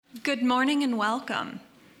Good morning and welcome.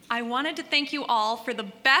 I wanted to thank you all for the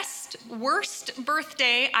best, worst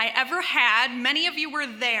birthday I ever had. Many of you were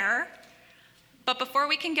there. But before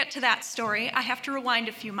we can get to that story, I have to rewind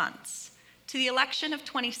a few months to the election of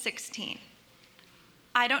 2016.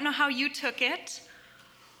 I don't know how you took it.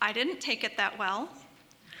 I didn't take it that well.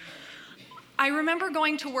 I remember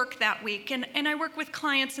going to work that week, and I work with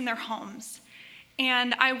clients in their homes.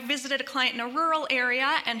 And I visited a client in a rural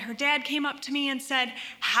area, and her dad came up to me and said,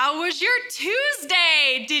 "How was your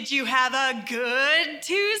Tuesday? Did you have a good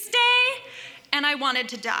Tuesday?" And I wanted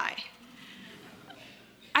to die.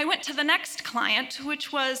 I went to the next client,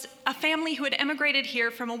 which was a family who had emigrated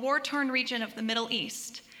here from a war-torn region of the Middle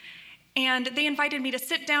East. And they invited me to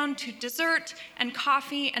sit down to dessert and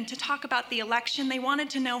coffee and to talk about the election. They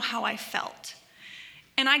wanted to know how I felt.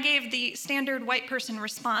 And I gave the standard white person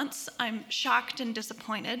response, "I'm shocked and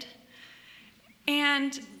disappointed."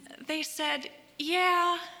 And they said,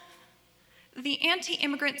 "Yeah, the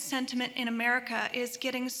anti-immigrant sentiment in America is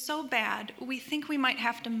getting so bad, we think we might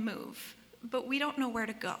have to move, but we don't know where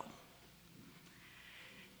to go."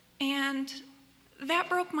 And that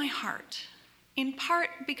broke my heart, in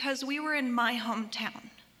part because we were in my hometown.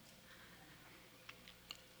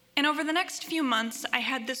 And over the next few months, I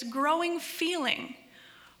had this growing feeling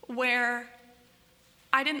where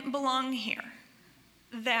I didn't belong here,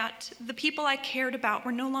 that the people I cared about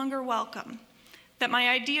were no longer welcome, that my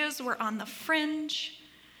ideas were on the fringe,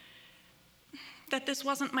 that this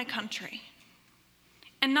wasn't my country.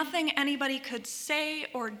 And nothing anybody could say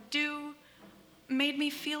or do made me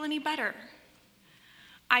feel any better.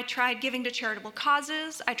 I tried giving to charitable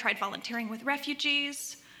causes, I tried volunteering with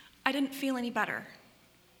refugees. I didn't feel any better.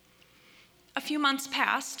 A few months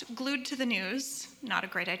passed, glued to the news, not a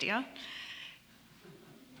great idea.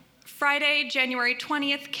 Friday, January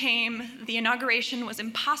 20th came, the inauguration was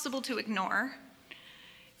impossible to ignore.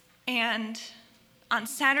 And on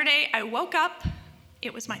Saturday, I woke up,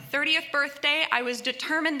 it was my 30th birthday, I was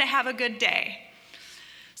determined to have a good day.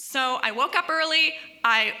 So I woke up early,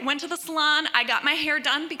 I went to the salon, I got my hair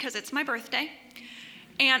done because it's my birthday,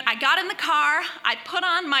 and I got in the car, I put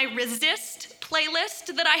on my Resist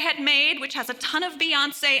playlist that I had made, which has a ton of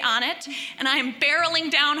Beyonce on it, and I am barreling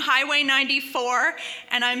down Highway 94,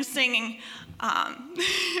 and I'm singing, "All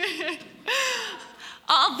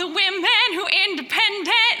the women who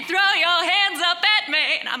independent, throw your hands up at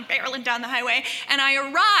me," and I'm barreling down the highway, and I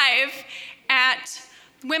arrive at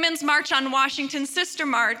Women's March on Washington, Sister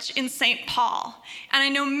March in St. Paul. And I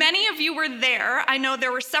know many of you were there. I know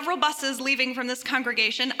there were several buses leaving from this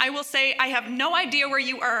congregation. I will say I have no idea where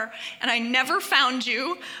you are, and I never found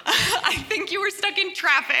you. I think you were stuck in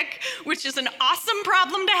traffic, which is an awesome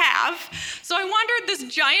problem to have. So I wandered this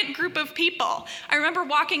giant group of people. I remember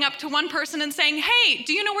walking up to one person and saying, "Hey,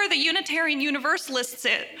 do you know where the Unitarian Universalists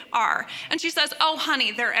are?" And she says, "Oh,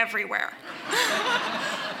 honey, they're everywhere."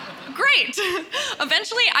 Great.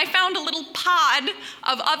 Eventually, I found a little pod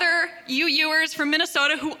of other UUers from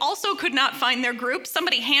Minnesota who also could not find their group.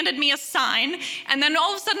 Somebody handed me a sign, and then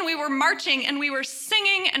all of a sudden we were marching and we were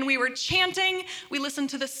singing and we were chanting. We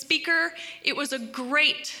listened to the speaker. It was a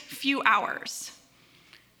great few hours.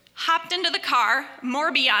 Hopped into the car, more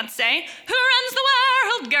Beyonce. "Who runs the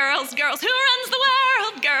world, girls, girls? Who runs the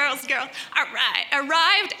world, girls, girls?" All right,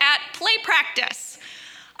 arrived at play practice.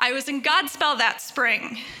 I was in Godspell that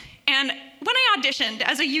spring. And when I auditioned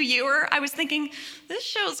as a UUer, I was thinking, this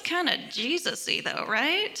show's kind of Jesus-y though,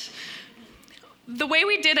 right? The way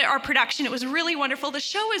we did our production, it was really wonderful. The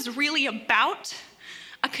show is really about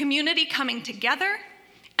a community coming together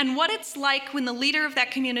and what it's like when the leader of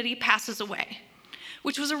that community passes away,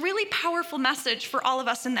 which was a really powerful message for all of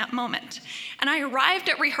us in that moment. And I arrived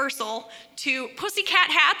at rehearsal to pussycat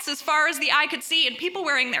hats as far as the eye could see and people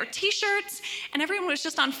wearing their t-shirts, and everyone was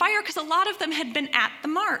just on fire because a lot of them had been at the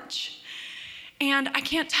march. And I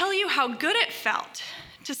can't tell you how good it felt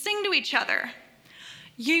to sing to each other,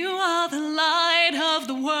 "You are the light of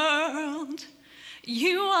the world.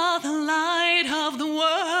 You are the light of the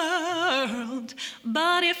world.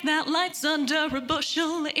 But if that light's under a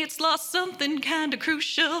bushel, it's lost something kind of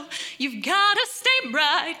crucial. You've got to stay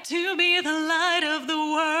bright to be the light of the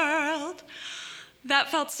world."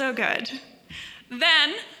 That felt so good.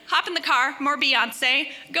 Then, hop in the car, more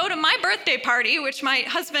Beyonce, go to my birthday party, which my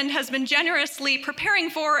husband has been generously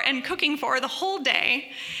preparing for and cooking for the whole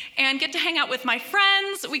day, and get to hang out with my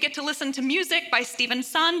friends. We get to listen to music by Stephen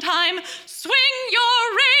Sondheim. "Swing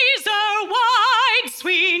your razor wide,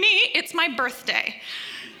 Sweeney." It's my birthday.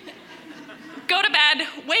 Go to bed,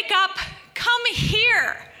 wake up, come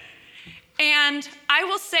here. And I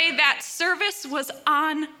will say that service was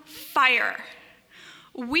on fire.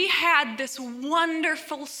 we had this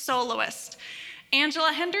wonderful soloist,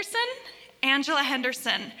 Angela Henderson,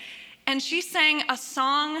 and she sang a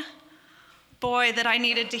song, boy, that I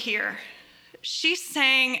needed to hear. She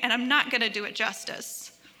sang, and I'm not going to do it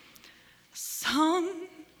justice. Sometimes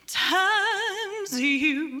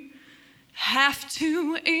you have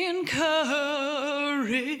to encourage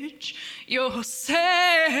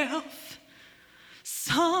yourself.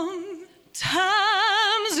 Sometimes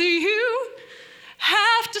you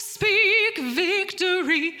have to speak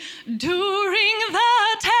victory during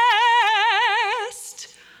the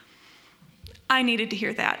test. I needed to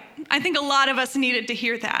hear that. I think a lot of us needed to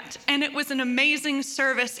hear that. And it was an amazing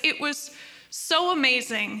service. It was so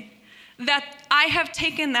amazing that I have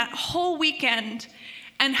taken that whole weekend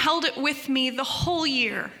and held it with me the whole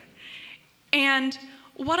year. And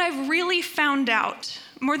what I've really found out,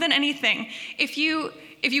 more than anything, if you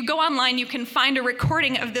go online, you can find a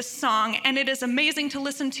recording of this song, and it is amazing to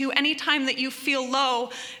listen to anytime that you feel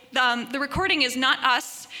low. The recording is not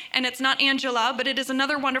us, and it's not Angela, but it is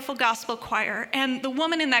another wonderful gospel choir. And the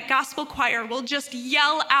woman in that gospel choir will just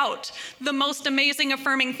yell out the most amazing,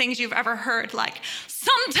 affirming things you've ever heard, like,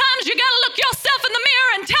 sometimes you gotta look yourself in the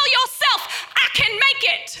mirror and tell yourself, I can make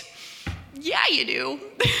it. Yeah, you do.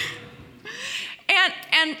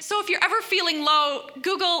 And so if you're ever feeling low,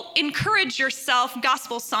 Google encourage yourself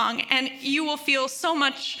gospel song, and you will feel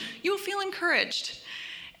encouraged.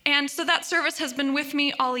 And so that service has been with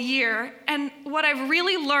me all year. And what I've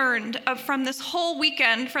really learned from this whole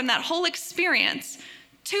weekend, from that whole experience,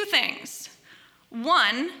 two things.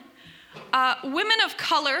 One, women of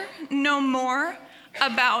color know more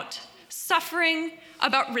about suffering,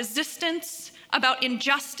 about resistance, about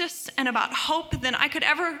injustice, and about hope than I could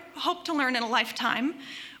ever hope to learn in a lifetime.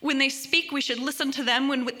 When they speak, we should listen to them.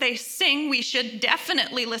 When they sing, we should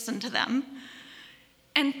definitely listen to them.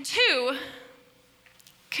 And two,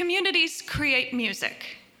 communities create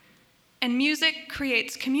music, and music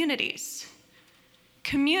creates communities.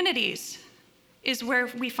 Communities is where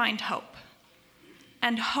we find hope,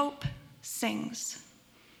 and hope sings.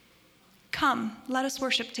 Come, let us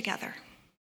worship together.